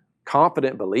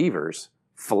confident believers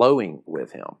flowing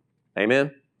with him.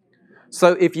 Amen?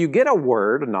 So if you get a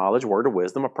word of knowledge, word of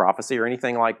wisdom, a prophecy, or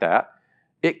anything like that,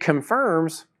 it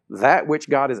confirms that which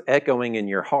God is echoing in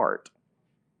your heart.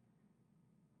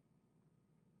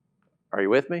 Are you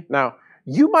with me? Now,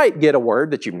 you might get a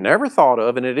word that you've never thought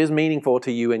of, and it is meaningful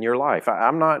to you in your life.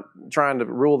 I'm not trying to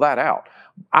rule that out.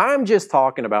 I'm just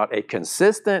talking about a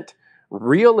consistent,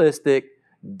 realistic,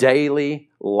 daily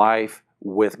life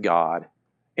with God,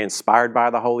 inspired by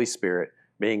the Holy Spirit,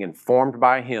 being informed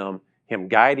by him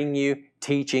guiding you,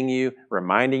 teaching you,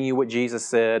 reminding you what Jesus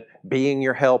said, being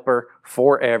your helper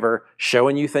forever,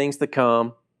 showing you things to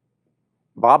come.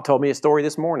 Bob told me a story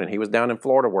this morning. He was down in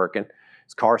Florida working.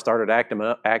 His car started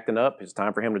acting up. It was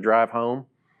time for him to drive home.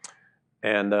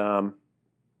 And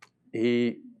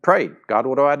he prayed, God,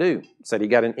 what do I do? Said he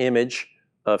got an image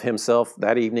of himself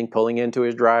that evening pulling into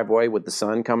his driveway with the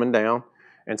sun coming down.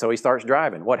 And so he starts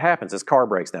driving. What happens? His car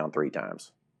breaks down 3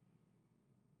 times.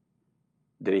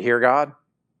 Did he hear God?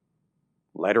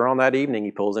 Later on that evening,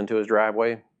 he pulls into his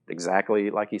driveway exactly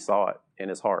like he saw it in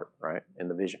his heart, right? In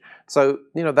the vision. So,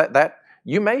 you know, that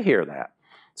you may hear that.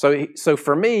 So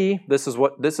for me, this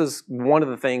is one of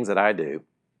the things that I do.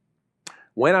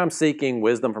 When I'm seeking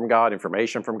wisdom from God,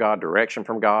 information from God, direction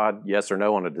from God, yes or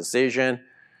no on a decision,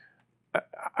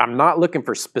 I'm not looking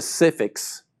for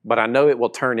specifics, but I know it will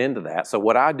turn into that. So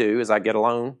what I do is I get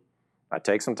alone, I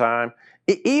take some time,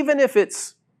 even if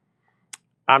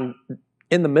I'm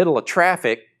in the middle of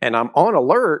traffic and I'm on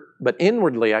alert, but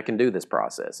inwardly I can do this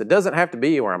process. It doesn't have to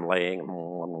be where I'm laying,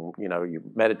 you know, you're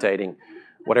meditating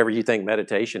whatever you think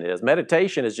meditation is.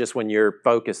 Meditation is just when you're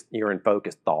in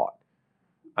focused thought.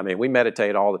 I mean, we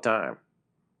meditate all the time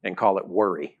and call it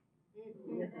worry.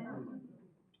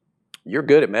 You're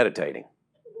good at meditating.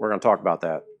 We're going to talk about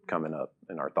that coming up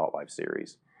in our Thought Life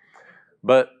series.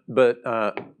 But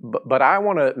I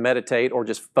want to meditate or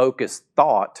just focus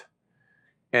thought,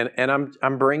 and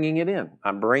I'm bringing it in.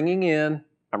 I'm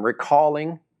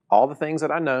recalling all the things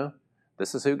that I know.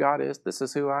 This is who God is. This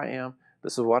is who I am.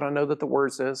 This is what I know that the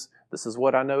Word says. This is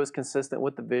what I know is consistent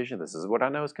with the vision. This is what I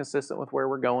know is consistent with where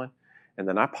we're going. And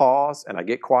then I pause and I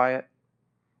get quiet,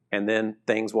 and then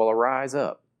things will arise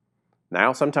up.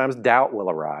 Now, sometimes doubt will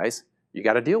arise. You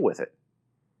got to deal with it.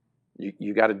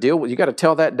 You got to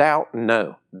tell that doubt,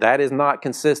 no, that is not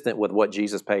consistent with what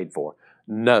Jesus paid for.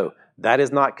 No, that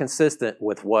is not consistent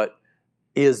with what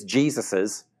is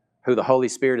Jesus's, who the Holy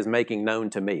Spirit is making known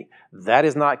to me. That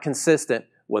is not consistent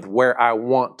with where I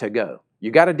want to go.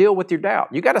 You got to deal with your doubt.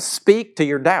 You got to speak to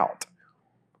your doubt.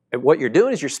 And what you're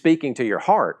doing is you're speaking to your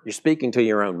heart. You're speaking to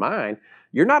your own mind.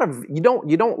 You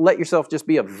don't let yourself just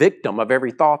be a victim of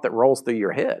every thought that rolls through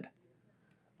your head.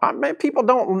 I mean, people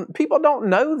don't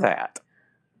know that.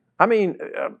 I mean,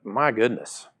 my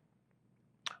goodness.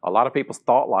 A lot of people's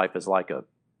thought life is like a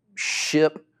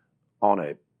ship on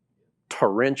a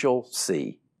torrential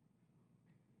sea.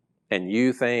 And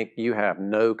you think you have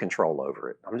no control over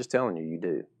it. I'm just telling you, you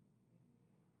do.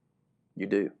 You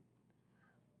do.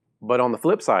 But on the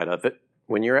flip side of it,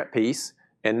 when you're at peace,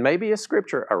 and maybe a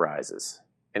scripture arises,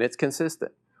 and it's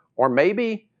consistent, or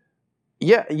maybe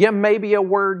maybe a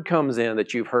word comes in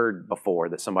that you've heard before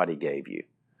that somebody gave you.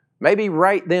 Maybe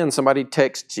right then somebody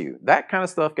texts you. That kind of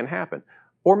stuff can happen.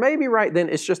 Or maybe right then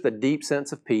it's just a deep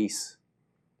sense of peace,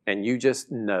 and you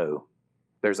just know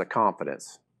there's a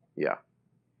confidence. Yeah,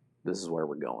 this is where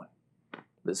we're going.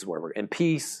 And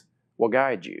peace will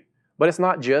guide you. But it's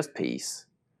not just peace.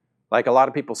 Like a lot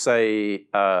of people say,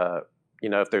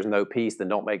 if there's no peace, then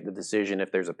don't make the decision.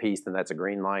 If there's a peace, then that's a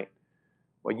green light.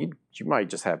 Well, you might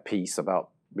just have peace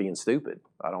about being stupid.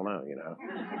 I don't know, You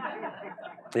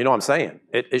know what I'm saying?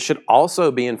 It should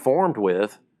also be informed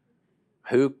with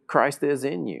who Christ is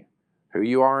in you, who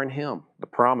you are in Him, the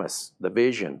promise, the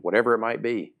vision, whatever it might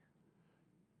be.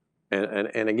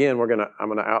 And again, I'm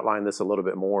gonna outline this a little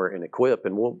bit more in Equip,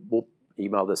 and we'll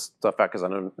email this stuff out because I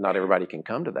know not everybody can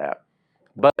come to that.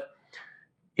 But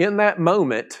in that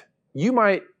moment, you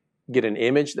might get an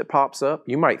image that pops up.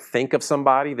 You might think of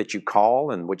somebody that you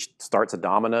call, and which starts a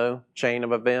domino chain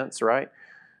of events, right?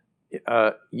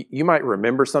 You might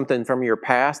remember something from your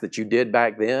past that you did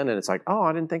back then, and it's like, oh,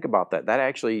 I didn't think about that. That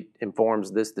actually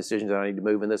informs this decision that I need to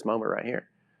move in this moment right here.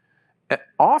 And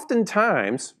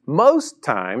oftentimes, most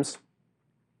times,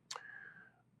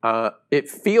 it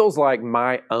feels like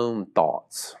my own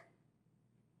thoughts.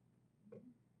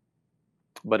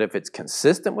 But if it's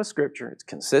consistent with Scripture, it's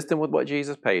consistent with what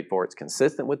Jesus paid for, it's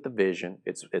consistent with the vision,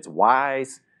 it's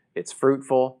wise, it's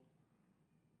fruitful,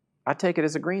 I take it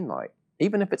as a green light.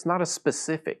 Even if it's not a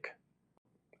specific.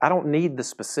 I don't need the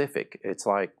specific. It's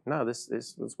like, no, this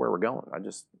is where we're going. I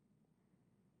just,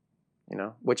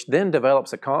 which then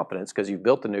develops a confidence because you've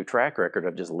built a new track record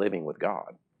of just living with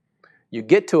God. You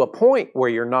get to a point where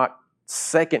you're not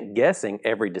second guessing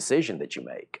every decision that you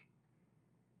make.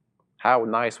 How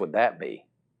nice would that be?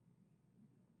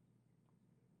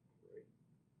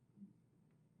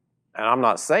 And I'm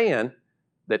not saying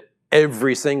that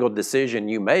every single decision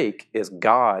you make is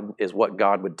what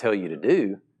God would tell you to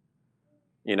do.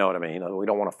 You know what I mean? We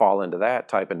don't want to fall into that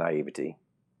type of naivety.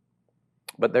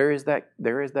 But there is that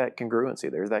congruency,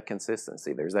 there's that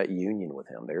consistency, there's that union with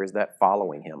Him, there is that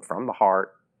following Him from the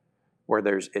heart, where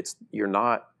you're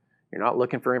not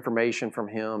looking for information from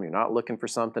Him, you're not looking for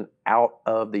something out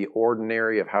of the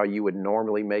ordinary of how you would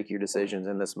normally make your decisions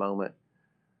in this moment.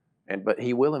 But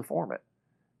He will inform it.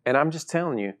 And I'm just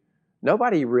telling you,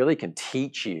 nobody really can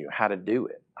teach you how to do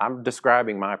it. I'm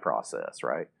describing my process,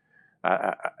 right?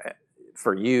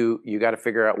 For you got to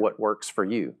figure out what works for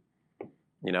you.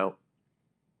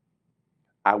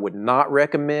 I would not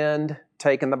recommend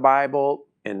taking the Bible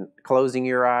and closing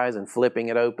your eyes and flipping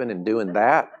it open and doing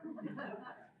that.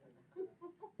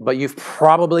 But you've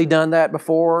probably done that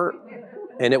before,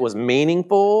 and it was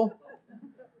meaningful.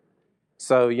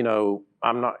 So,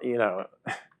 I'm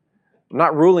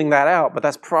not ruling that out, but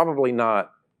that's probably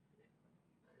not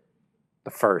the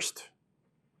first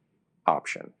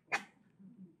option.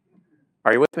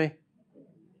 Are you with me?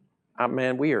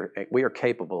 Man, we are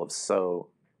capable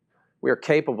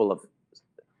of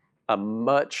a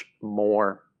much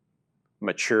more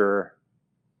mature,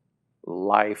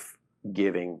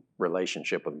 life-giving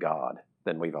relationship with God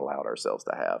than we've allowed ourselves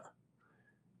to have.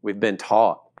 We've been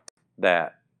taught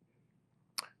that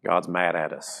God's mad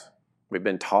at us. We've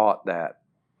been taught that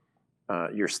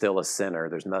you're still a sinner.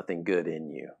 There's nothing good in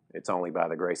you. It's only by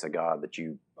the grace of God that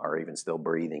you are even still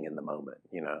breathing in the moment.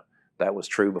 You know, that was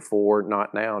true before,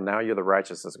 not now. Now you're the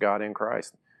righteousness of God in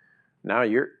Christ. Now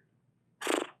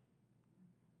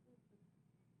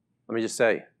let me just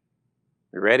say,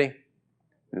 you ready?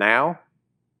 Now,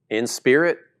 in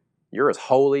spirit, you're as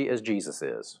holy as Jesus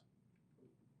is.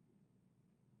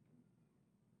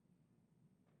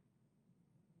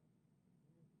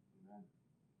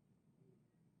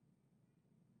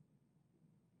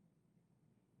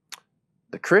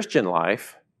 The Christian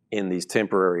life in these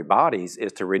temporary bodies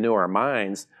is to renew our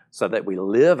minds so that we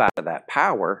live out of that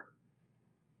power,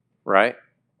 right?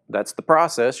 That's the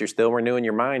process. You're still renewing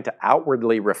your mind to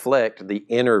outwardly reflect the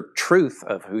inner truth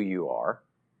of who you are.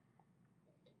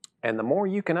 And the more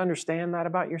you can understand that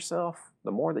about yourself,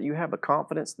 the more that you have the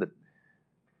confidence that,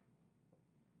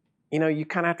 you know, you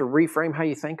kind of have to reframe how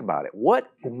you think about it. What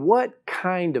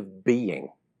kind of being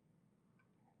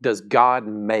does God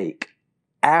make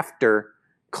after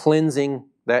cleansing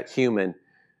that human,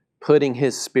 putting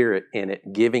His Spirit in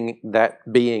it, giving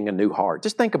that being a new heart?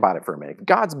 Just think about it for a minute.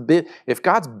 If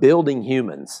God's building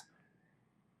humans,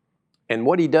 and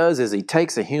what He does is He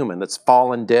takes a human that's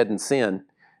fallen, dead in sin,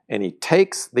 and He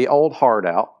takes the old heart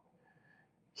out,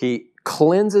 He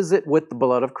cleanses it with the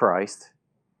blood of Christ,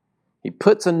 He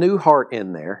puts a new heart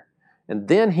in there, and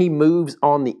then He moves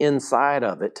on the inside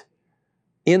of it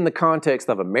in the context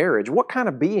of a marriage. What kind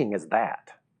of being is that?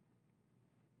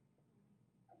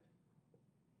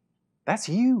 That's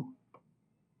you.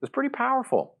 It's pretty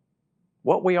powerful.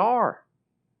 What we are.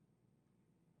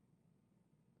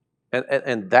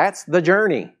 And that's the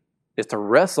journey, is to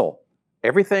wrestle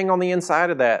everything on the inside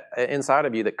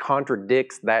of you that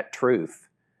contradicts that truth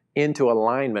into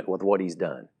alignment with what He's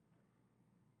done.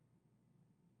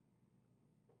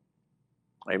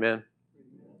 Amen.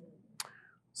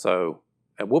 So,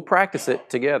 and we'll practice it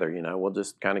together. You know, we'll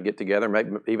just kind of get together,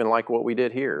 maybe even like what we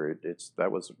did here.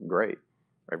 That was great.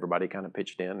 Everybody kind of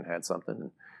pitched in and had something.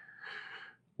 And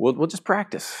we'll just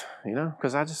practice, you know,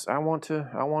 because I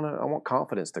want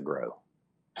confidence to grow.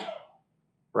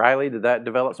 Riley, did that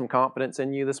develop some confidence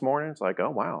in you this morning? It's like,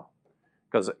 oh wow,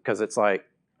 because it's like,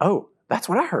 oh, that's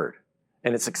what I heard,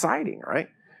 and it's exciting, right?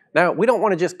 Now we don't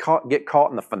want to just get caught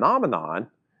in the phenomenon,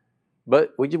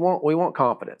 but we want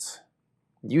confidence.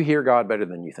 You hear God better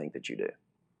than you think that you do.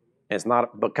 And it's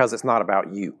not because it's not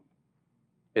about you.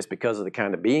 It's because of the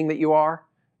kind of being that you are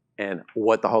and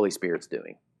what the Holy Spirit's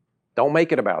doing. Don't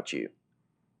make it about you.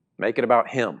 Make it about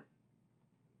Him.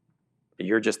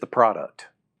 You're just the product.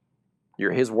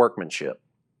 You're His workmanship,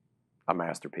 a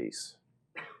masterpiece.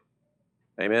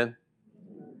 Amen?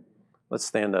 Let's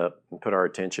stand up and put our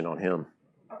attention on Him.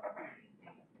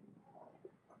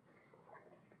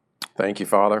 Thank you,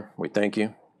 Father. We thank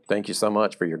you. Thank you so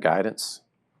much for your guidance.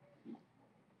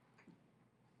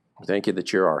 Thank you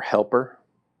that you're our helper.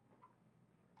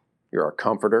 You're our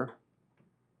comforter.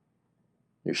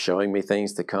 You're showing me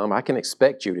things to come. I can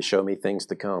expect you to show me things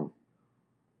to come.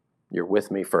 You're with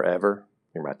me forever.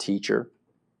 You're my teacher.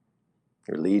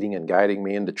 You're leading and guiding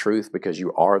me into truth because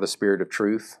you are the Spirit of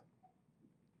truth.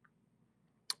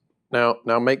 Now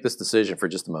make this decision for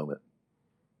just a moment.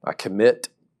 I commit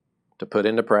to put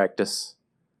into practice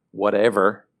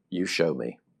whatever you show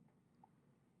me.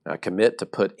 I commit to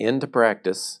put into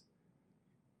practice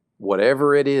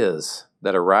whatever it is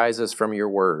that arises from your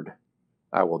word.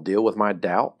 I will deal with my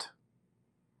doubt.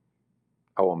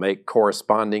 I will make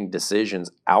corresponding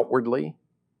decisions outwardly.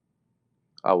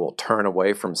 I will turn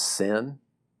away from sin.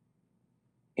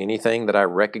 Anything that I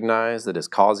recognize that is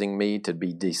causing me to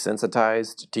be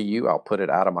desensitized to you, I'll put it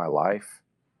out of my life.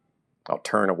 I'll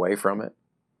turn away from it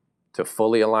to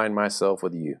fully align myself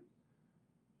with you,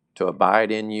 to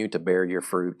abide in you, to bear your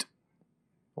fruit,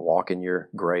 walk in your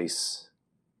grace.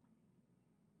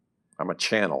 I'm a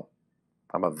channel.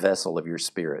 I'm a vessel of your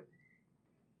Spirit.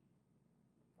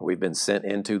 We've been sent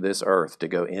into this earth to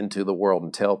go into the world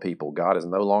and tell people God is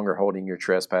no longer holding your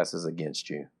trespasses against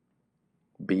you.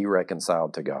 Be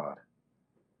reconciled to God.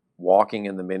 Walking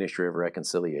in the ministry of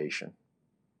reconciliation.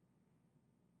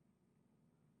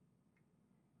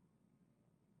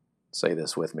 Say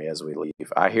this with me as we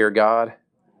leave. I hear God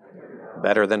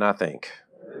better than I think.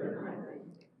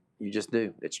 You just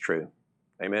do. It's true.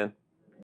 Amen.